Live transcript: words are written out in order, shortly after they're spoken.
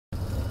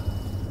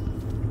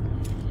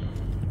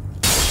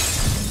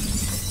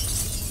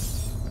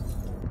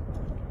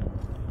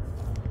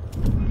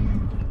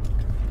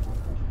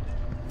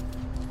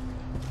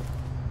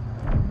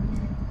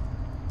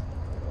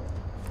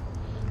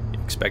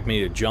Expect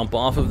me to jump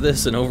off of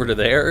this and over to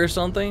there or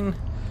something?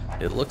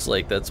 It looks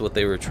like that's what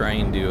they were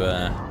trying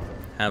to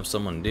have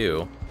someone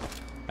do.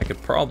 I could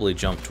probably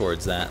jump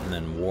towards that and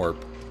then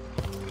warp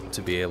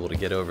to be able to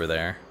get over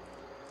there.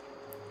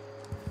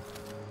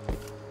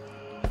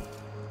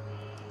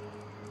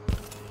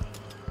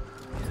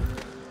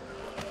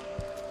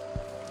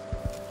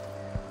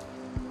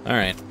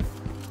 Alright.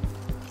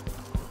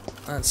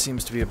 That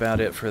seems to be about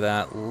it for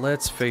that.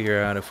 Let's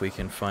figure out if we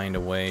can find a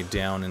way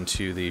down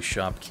into the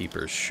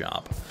shopkeeper's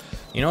shop.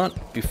 You know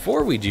what?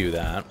 Before we do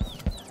that,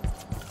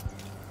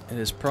 it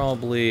is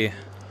probably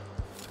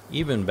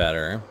even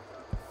better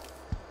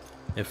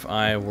if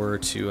I were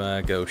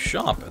to go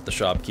shop at the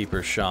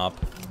shopkeeper's shop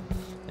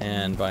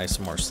and buy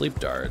some more sleep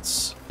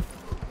darts.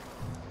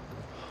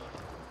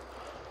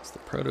 It's the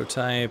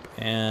prototype,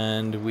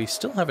 and we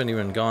still haven't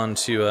even gone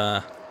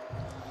to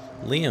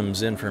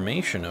Liam's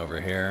information over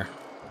here.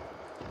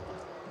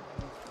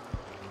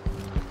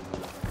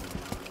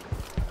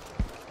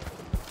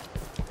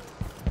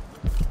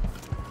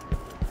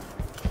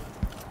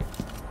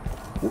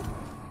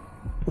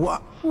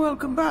 What?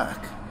 Welcome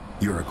back.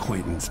 Your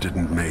acquaintance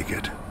didn't make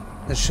it.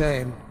 A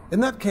shame.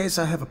 In that case,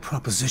 I have a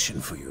proposition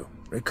for you.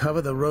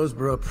 Recover the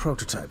Roseboro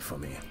prototype for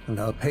me, and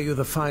I'll pay you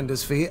the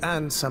finder's fee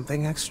and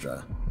something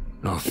extra.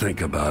 I'll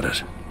think about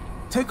it.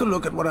 Take a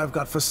look at what I've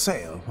got for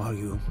sale while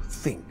you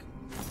think.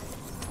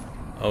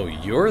 Oh,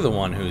 you're the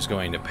one who's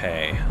going to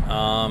pay.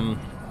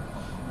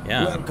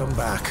 Yeah. Welcome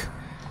back.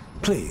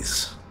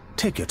 Please,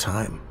 take your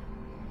time.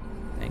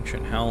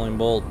 Ancient Howling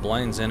Bolt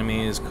blinds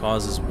enemies,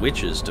 causes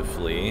witches to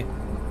flee.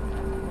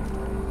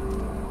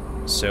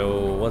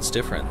 So, what's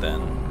different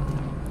then?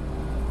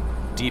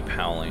 Deep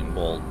Howling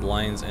Bolt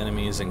blinds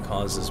enemies and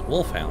causes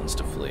wolfhounds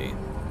to flee.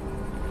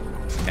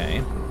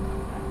 Okay.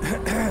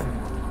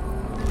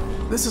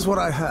 This is what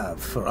I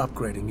have for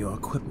upgrading your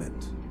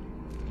equipment.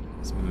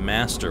 It's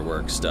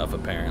masterwork stuff,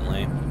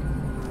 apparently.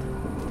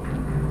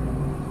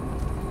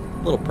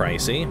 A little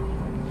pricey.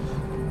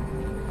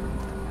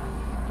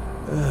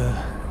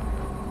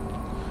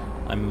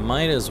 I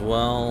might as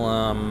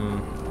well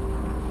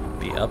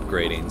be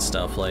upgrading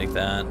stuff like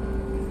that,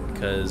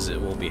 because it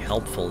will be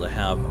helpful to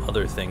have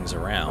other things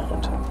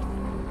around.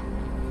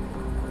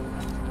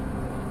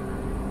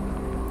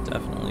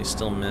 Definitely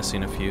still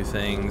missing a few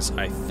things.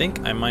 I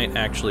think I might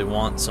actually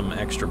want some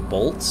extra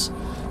bolts,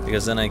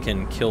 because then I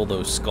can kill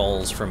those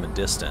skulls from a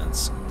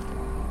distance.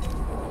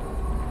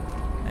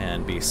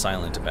 And be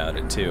silent about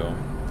it too.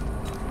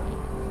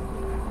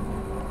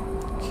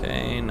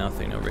 Okay,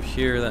 nothing over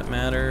here that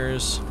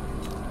matters.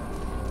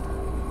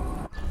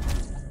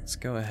 Let's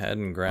go ahead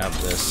and grab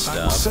this stuff.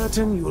 I'm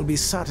certain you will be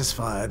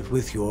satisfied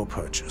with your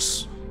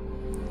purchase.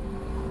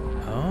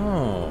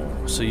 Oh,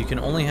 so you can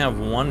only have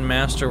one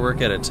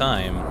masterwork at a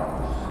time.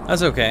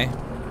 That's okay.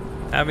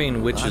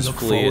 Having witches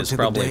flee is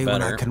probably better.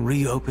 When I can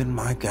reopen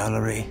my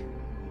gallery.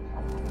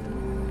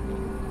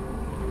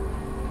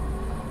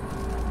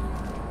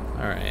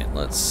 Alright,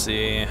 let's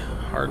see.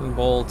 Hardened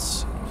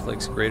bolts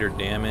inflicts greater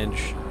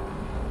damage.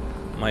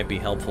 Might be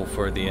helpful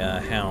for the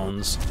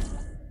hounds.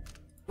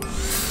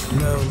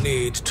 No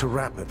need to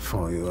wrap it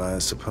for you, I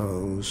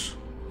suppose.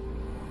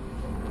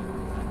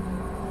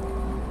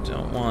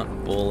 Don't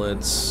want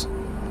bullets.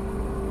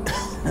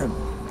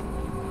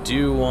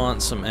 Do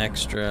want some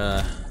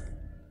extra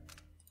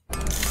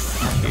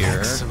here.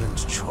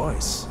 Excellent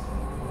choice.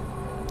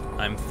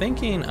 I'm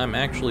thinking I'm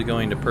actually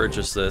going to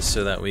purchase this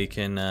so that we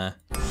can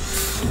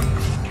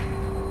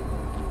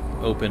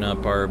open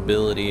up our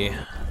ability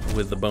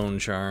with the bone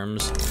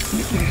charms.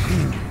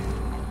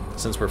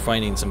 Since we're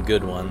finding some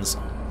good ones.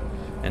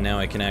 And now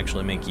I can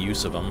actually make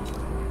use of them.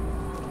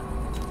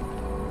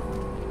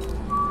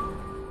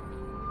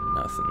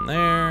 Nothing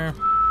there.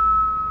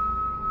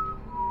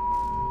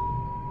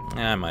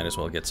 I might as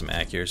well get some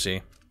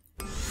accuracy.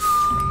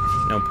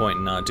 No point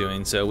in not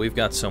doing so. We've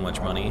got so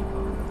much money.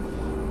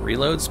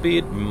 Reload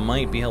speed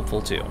might be helpful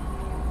too.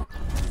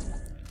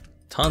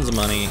 Tons of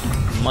money.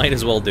 Might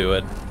as well do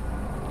it.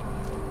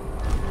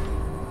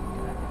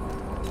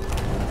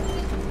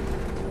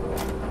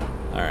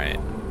 Alright.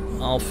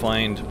 I'll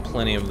find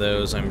plenty of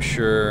those, I'm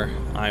sure.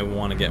 I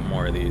want to get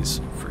more of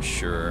these, for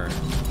sure.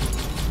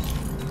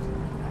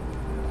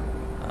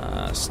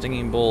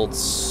 Stinging bolts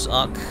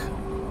suck.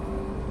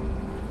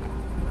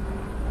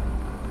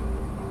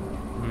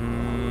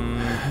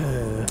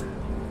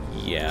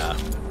 Yeah.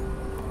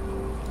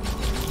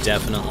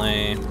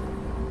 Definitely.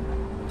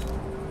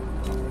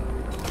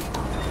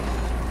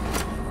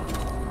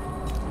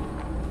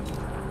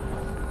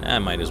 I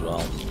might as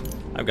well.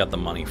 I've got the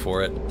money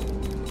for it.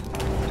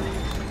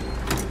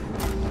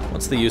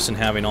 What's the use in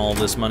having all of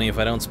this money if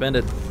I don't spend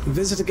it?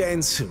 Visit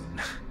again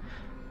soon.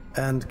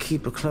 And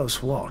keep a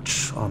close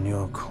watch on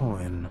your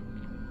coin.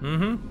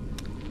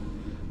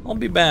 Mm-hmm. I'll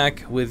be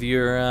back with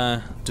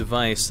your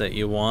device that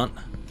you want.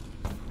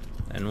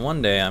 And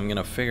one day I'm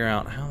gonna figure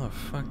out how the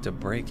fuck to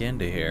break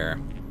into here.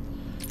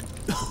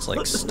 Looks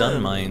like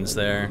stun mines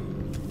there.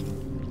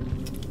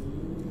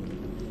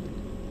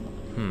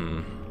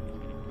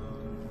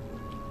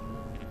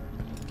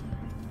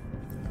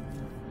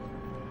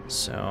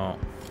 So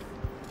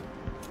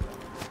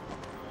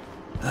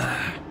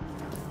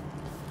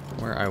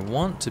where I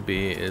want to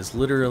be is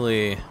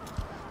literally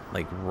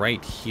like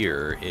right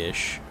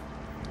here-ish.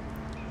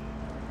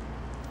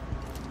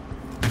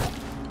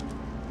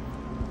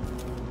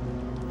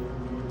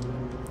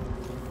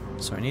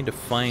 So I need to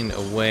find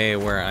a way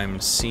where I'm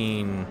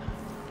seeing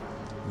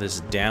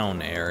this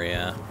down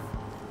area.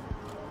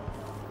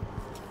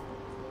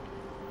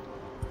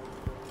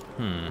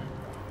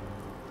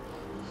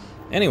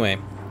 Anyway,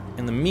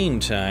 in the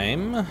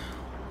meantime,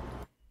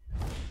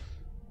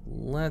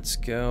 let's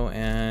go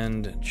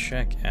and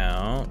check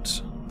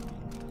out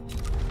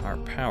our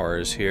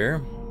powers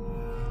here.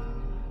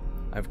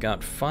 I've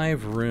got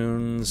 5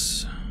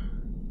 runes.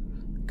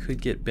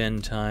 Could get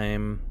bend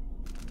time.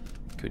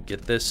 Could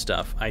get this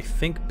stuff. I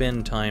think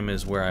bend time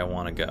is where I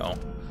want to go,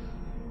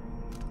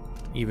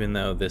 even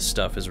though this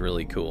stuff is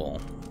really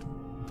cool.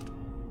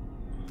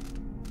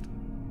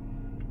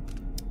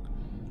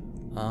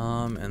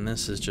 And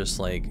this is just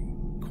like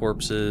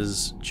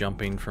corpses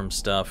jumping from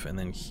stuff and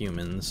then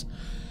humans.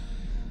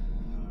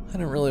 I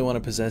don't really want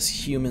to possess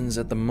humans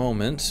at the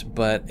moment,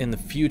 but in the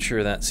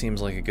future that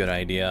seems like a good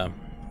idea.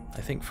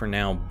 I think for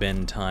now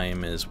bend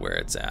time is where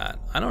it's at.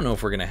 I don't know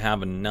if we're going to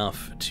have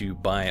enough to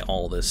buy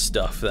all this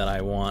stuff that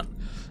I want,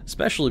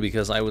 especially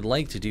because I would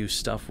like to do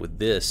stuff with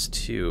this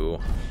too.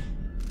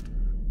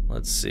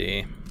 Let's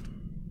see.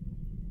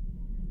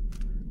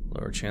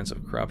 Lower chance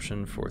of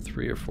corruption for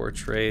 3 or 4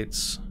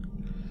 traits.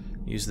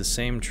 Use the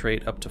same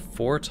trait up to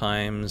 4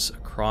 times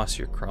across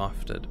your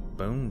crafted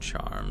bone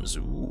charms.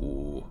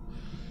 Ooh.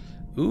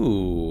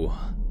 Ooh.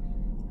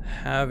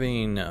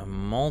 Having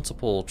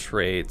multiple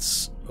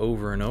traits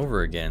over and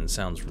over again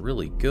sounds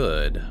really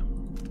good.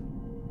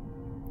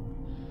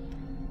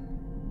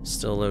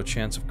 Still low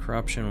chance of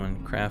corruption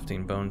when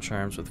crafting bone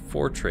charms with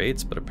 4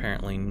 traits, but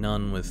apparently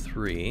none with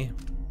 3.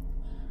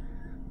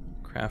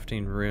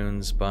 Crafting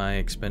runes by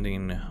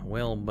expending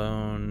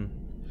whalebone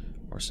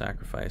or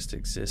sacrificed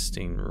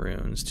existing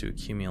runes to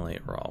accumulate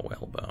raw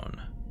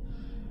whalebone.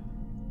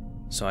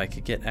 So I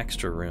could get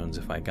extra runes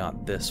if I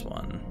got this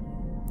one.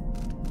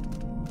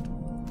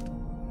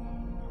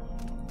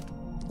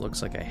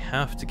 Looks like I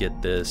have to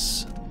get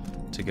this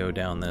to go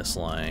down this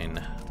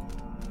line.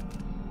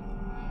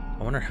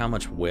 I wonder how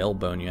much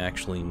whalebone you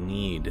actually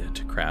need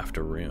to craft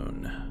a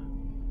rune,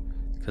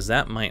 because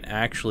that might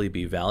actually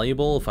be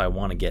valuable if I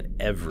want to get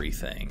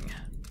everything.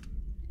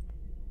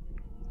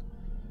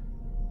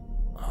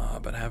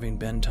 But having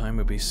bend time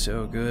would be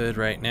so good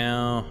right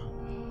now.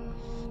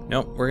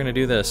 Nope, we're gonna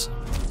do this.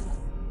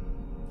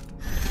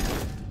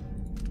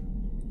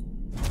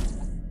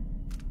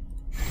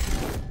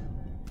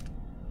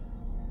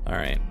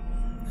 Alright,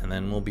 and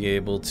then we'll be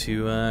able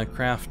to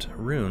craft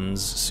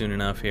runes soon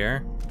enough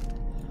here.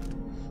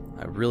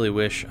 I really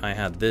wish I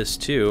had this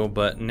too,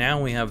 but now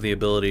we have the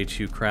ability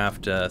to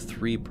craft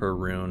 3 per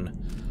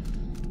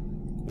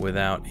rune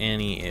without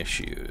any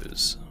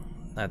issues.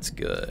 That's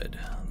good.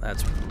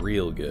 That's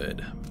real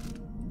good.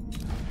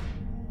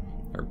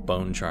 Or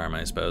bone charm,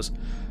 I suppose.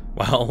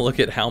 Wow, look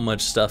at how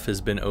much stuff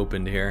has been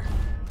opened here.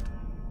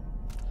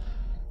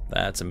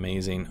 That's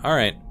amazing.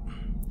 Alright,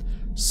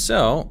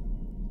 so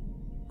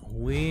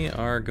we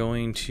are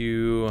going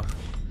to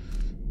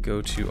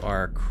go to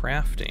our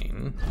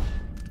crafting,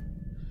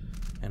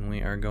 and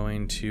we are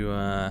going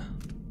to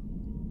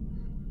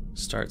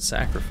start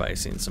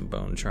sacrificing some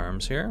bone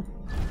charms here.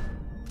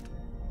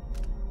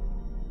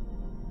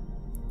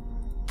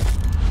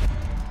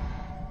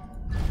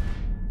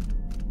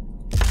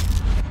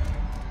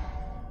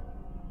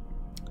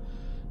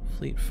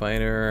 Fleet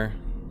fighter.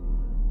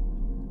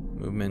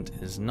 Movement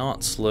is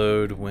not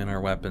slowed when our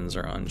weapons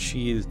are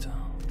unsheathed.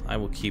 I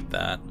will keep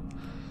that.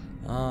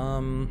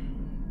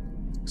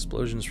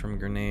 Explosions from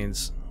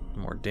grenades.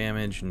 More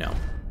damage. No.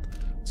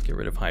 Let's get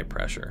rid of high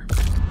pressure.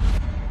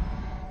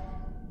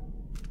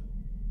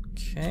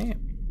 Okay.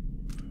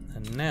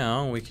 And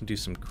now we can do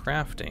some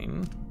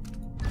crafting.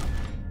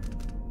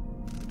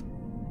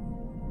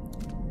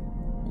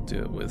 We'll do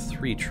it with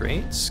 3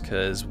 traits,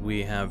 because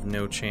we have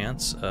no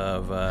chance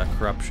of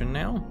corruption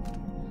now.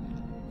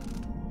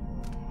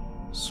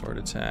 Sword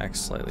attack,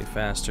 slightly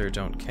faster,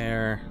 don't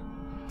care.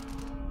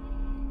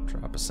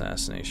 Drop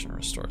assassination,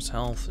 restores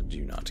health,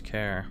 do not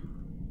care.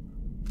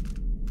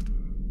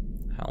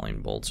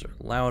 Howling bolts are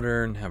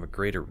louder and have a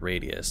greater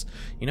radius.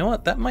 You know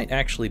what? That might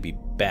actually be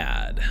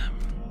bad.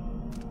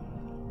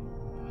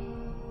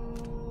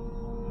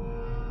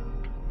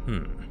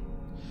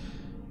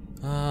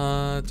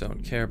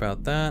 Don't care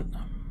about that.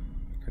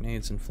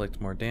 Grenades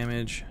inflict more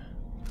damage.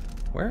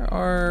 Where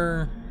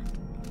are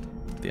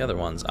the other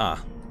ones?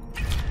 Ah,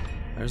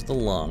 there's the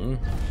lung.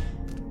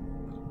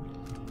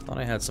 Thought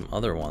I had some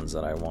other ones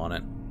that I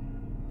wanted.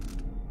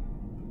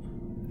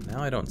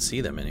 Now I don't see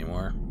them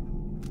anymore.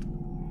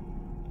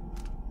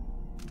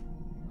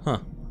 Huh.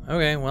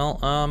 Okay, well,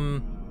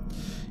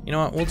 you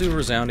know what? We'll do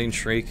Resounding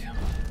Shriek,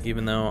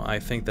 even though I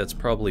think that's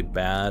probably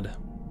bad.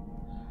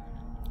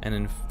 And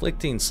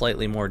inflicting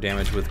slightly more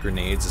damage with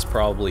grenades is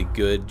probably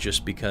good,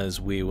 just because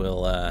we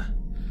will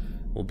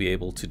we'll be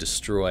able to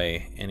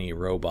destroy any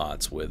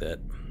robots with it.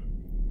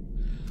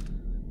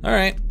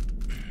 Alright.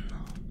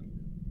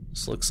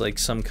 This looks like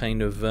some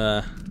kind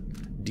of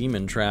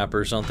demon trap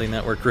or something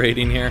that we're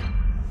creating here.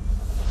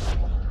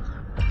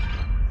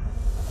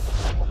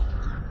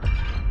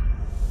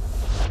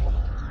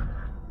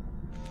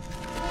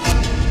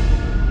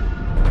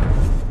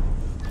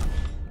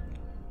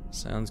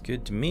 Sounds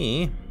good to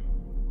me.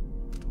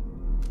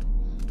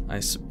 I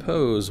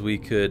suppose we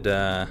could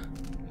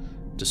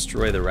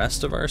destroy the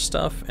rest of our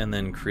stuff and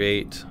then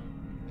create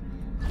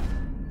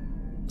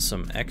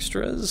some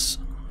extras.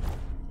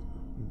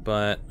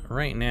 But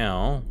right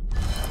now,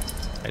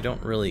 I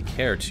don't really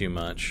care too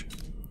much.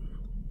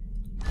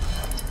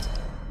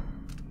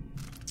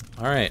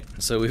 Alright,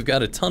 so we've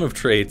got a ton of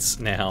traits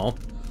now,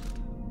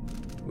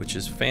 which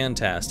is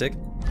fantastic.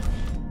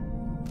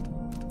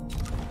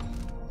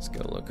 Let's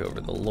go look over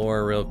the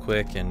lore real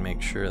quick and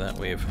make sure that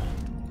we've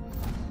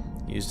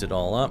used it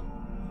all up.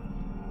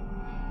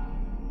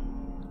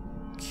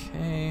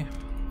 Okay.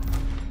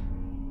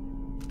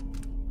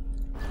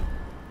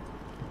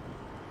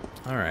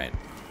 Alright.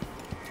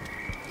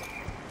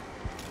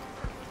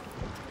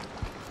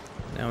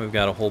 Now we've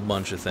got a whole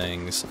bunch of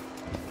things.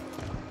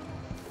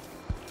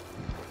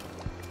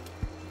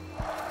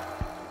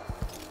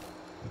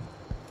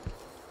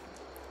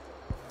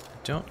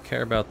 Don't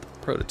care about the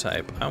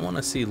prototype. I want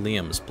to see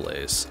Liam's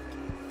place.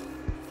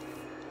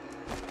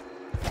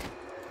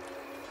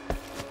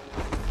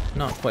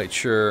 Not quite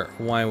sure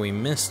why we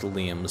missed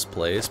Liam's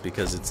place,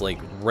 because it's like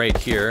right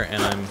here,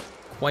 and I'm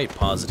quite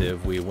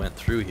positive we went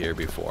through here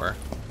before.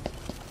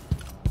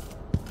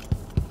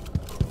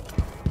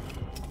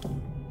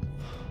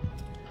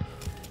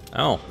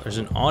 Oh, there's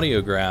an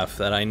audiograph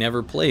that I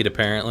never played,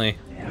 apparently.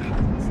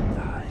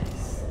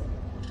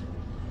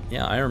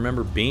 Yeah, I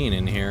remember being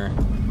in here.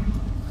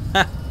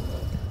 Ha!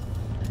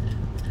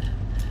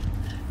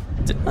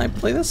 Didn't I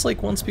play this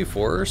like once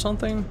before or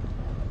something?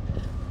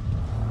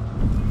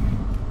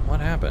 What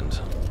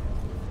happened?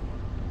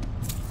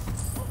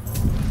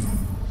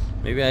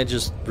 Maybe I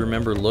just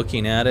remember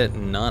looking at it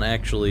and not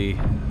actually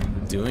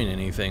doing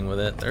anything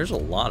with it. There's a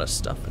lot of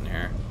stuff in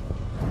here.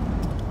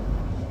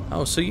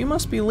 Oh, so you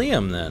must be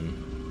Liam then.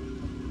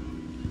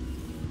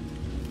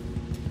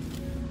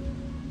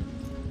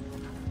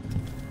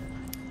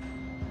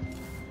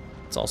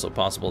 It's also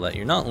possible that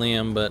you're not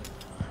Liam, but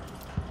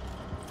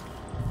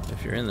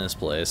if you're in this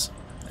place.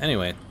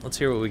 Anyway, let's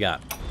hear what we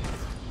got.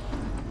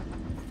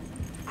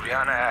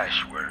 Brianna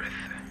Ashworth,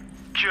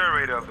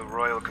 curator of the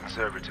Royal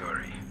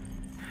Conservatory.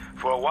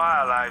 For a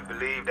while, I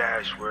believed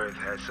Ashworth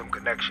has some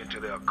connection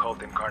to the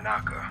occult in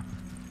Karnaca.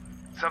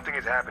 Something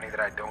is happening that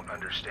I don't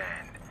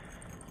understand.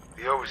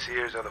 The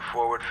overseers are the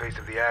forward face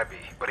of the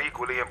Abbey, but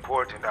equally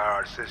important are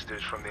our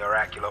sisters from the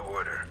Oracular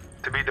Order.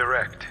 To be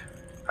direct,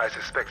 I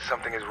suspect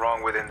something is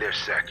wrong within their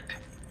sect.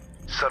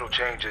 Subtle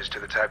changes to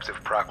the types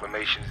of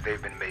proclamations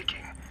they've been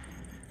making.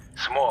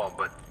 Small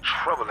but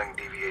troubling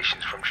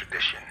deviations from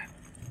tradition.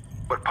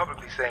 But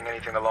publicly saying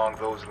anything along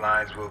those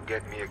lines will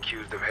get me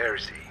accused of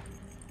heresy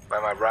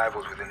by my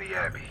rivals within the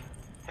Abbey.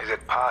 Is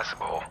it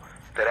possible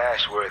that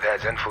Ashworth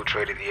has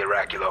infiltrated the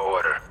Oracular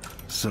Order?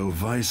 So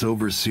Vice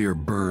Overseer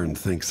Byrne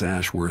thinks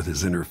Ashworth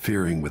is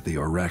interfering with the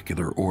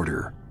Oracular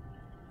Order.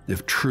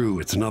 If true,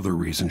 it's another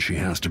reason she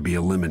has to be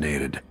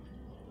eliminated.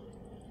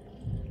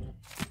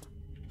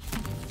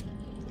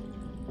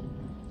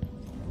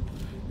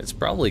 It's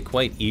probably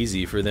quite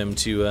easy for them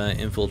to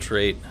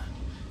infiltrate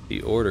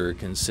the Order,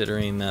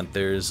 considering that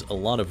there's a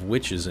lot of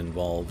witches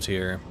involved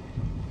here.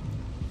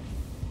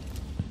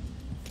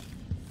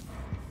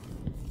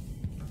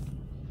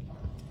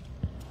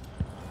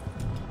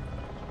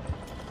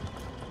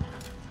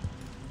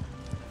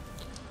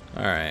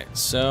 Alright,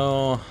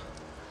 so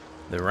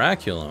the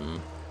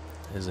Oraculum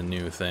is a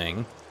new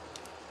thing.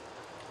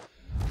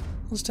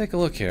 Let's take a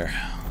look here.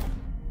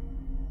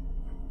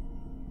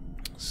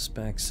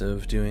 Specs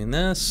of doing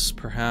this.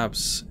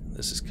 Perhaps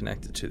this is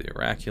connected to the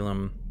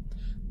Oraculum,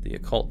 the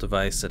occult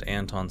device that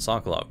Anton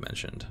Sokolov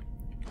mentioned.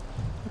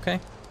 Okay.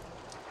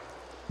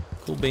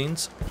 Cool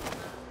beans.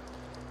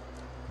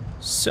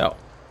 So,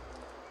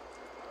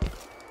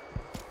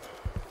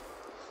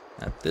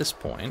 at this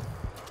point,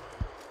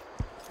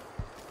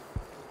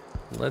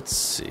 let's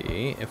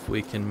see if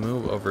we can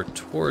move over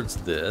towards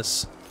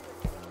this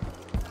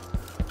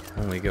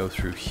when we go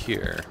through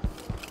here.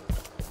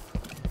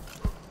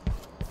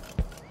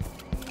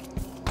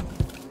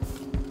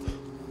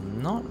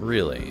 Not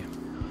really.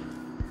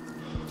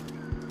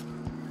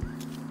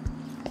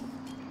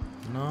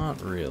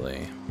 Not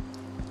really.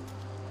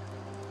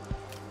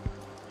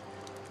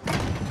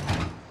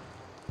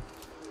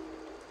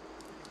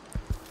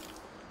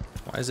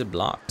 Why is it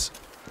blocked?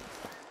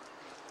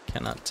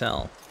 Cannot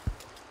tell.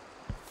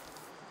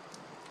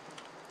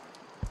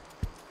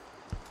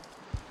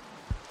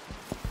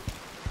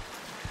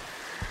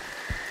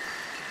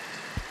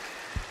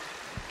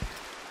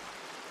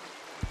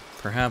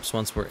 Perhaps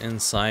once we're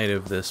inside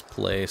of this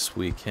place,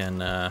 we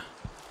can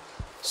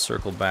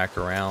circle back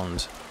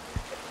around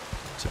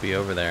to be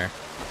over there.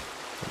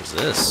 What is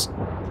this?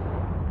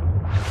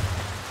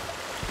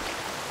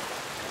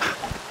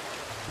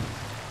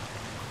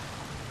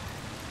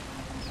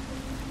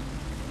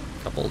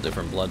 Couple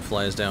different blood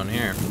flies down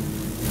here.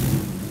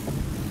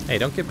 Hey,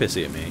 don't get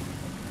pissy at me.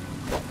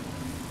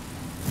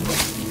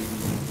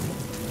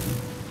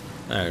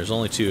 Alright, there's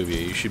only 2 of you.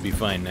 You should be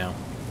fine now.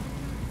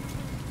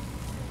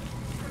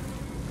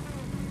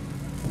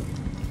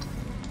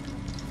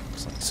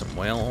 Looks like some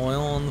whale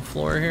oil on the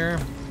floor here.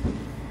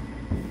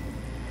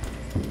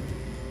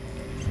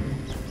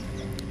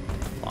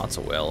 Lots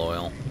of whale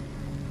oil.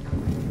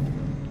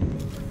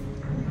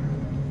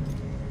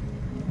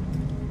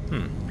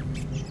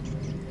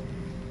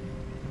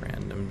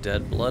 Random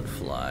dead blood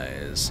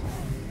flies.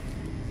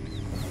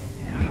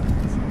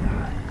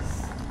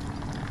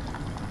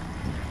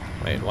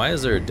 Wait, why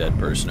is there a dead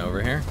person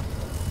over here?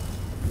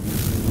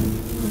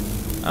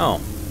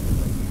 Oh.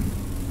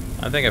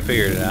 I think I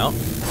figured it out.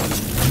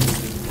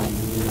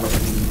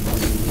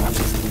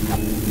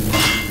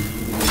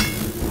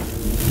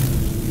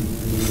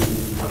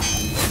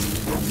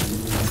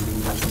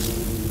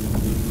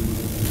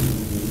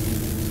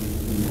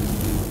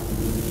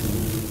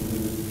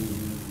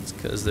 It's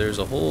because there's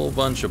a whole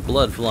bunch of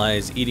blood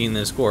flies eating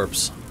this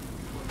corpse.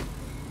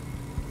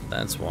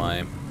 That's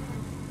why.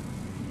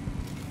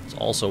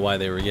 Also why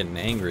they were getting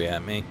angry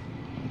at me.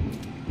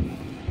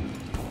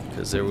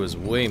 Because there was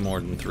way more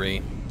than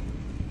 3.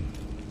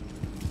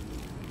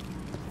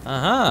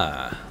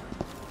 Aha!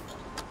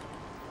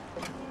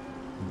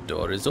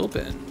 Door is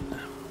open.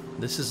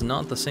 This is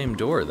not the same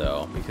door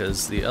though,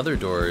 because the other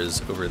door is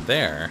over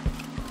there.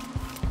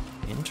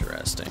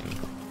 Interesting.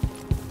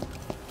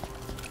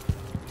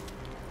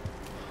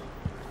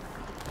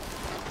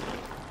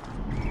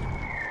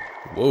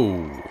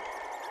 Whoa.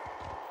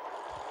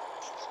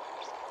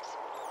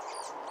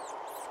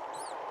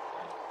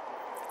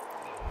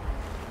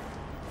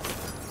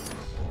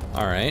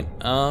 Alright,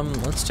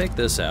 let's take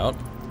this out.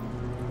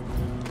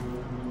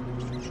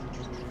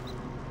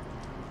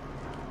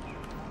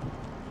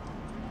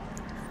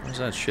 Where's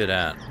that shit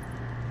at?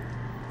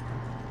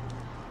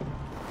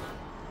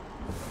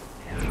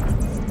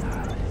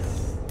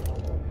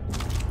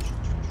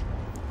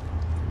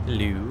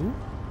 Hello?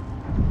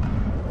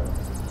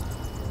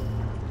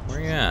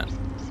 Where you at?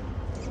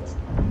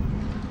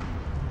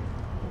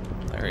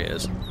 There he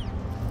is.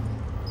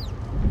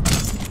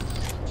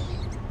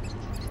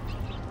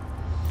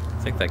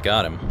 I think that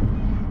got him.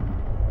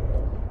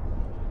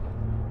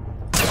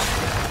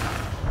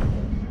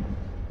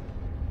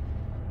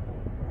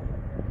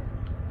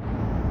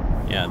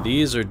 Yeah,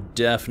 these are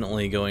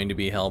definitely going to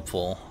be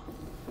helpful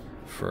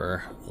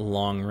for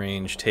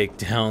long-range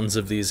takedowns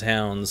of these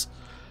hounds.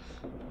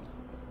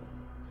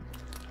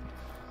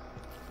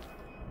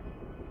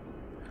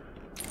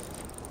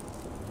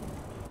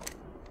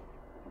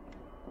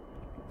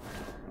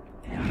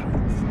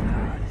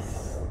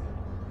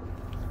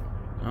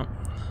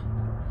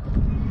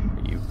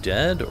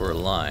 Dead or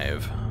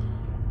alive?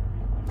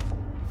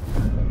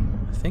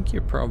 I think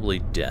you're probably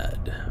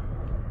dead.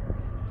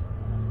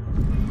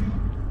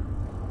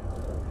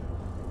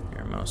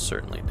 You're most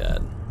certainly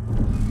dead.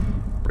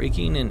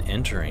 Breaking and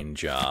entering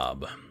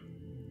job.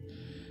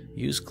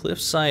 Use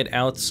cliffside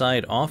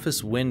outside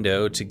office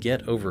window to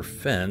get over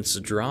fence.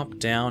 Drop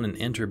down and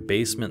enter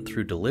basement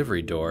through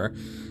delivery door.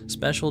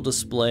 Special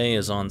display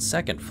is on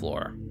 2nd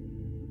floor.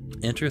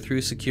 Enter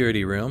through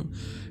security room.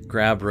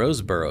 Grab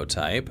Roseboro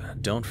type.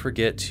 Don't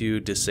forget to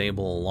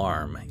disable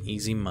alarm.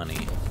 Easy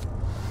money.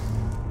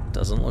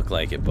 Doesn't look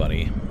like it,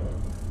 buddy.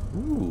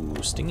 Ooh,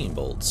 stinging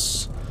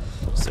bolts.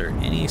 Is there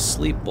any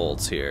sleep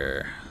bolts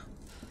here?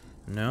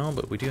 No,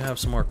 but we do have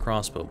some more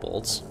crossbow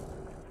bolts.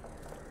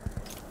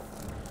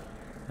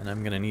 And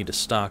I'm gonna need to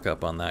stock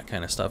up on that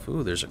kind of stuff.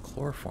 Ooh, there's a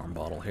chloroform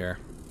bottle here.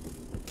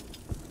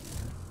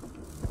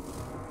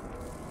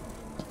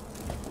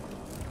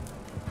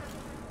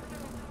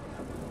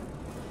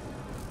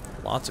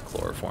 Lots of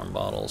chloroform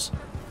bottles.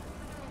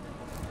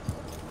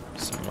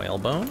 Some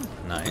whalebone,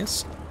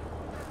 nice.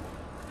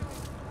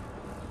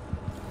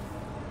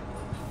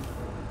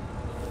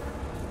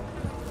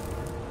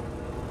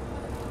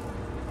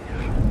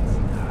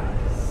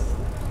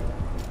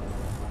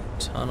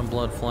 Ton of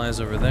blood flies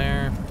over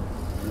there.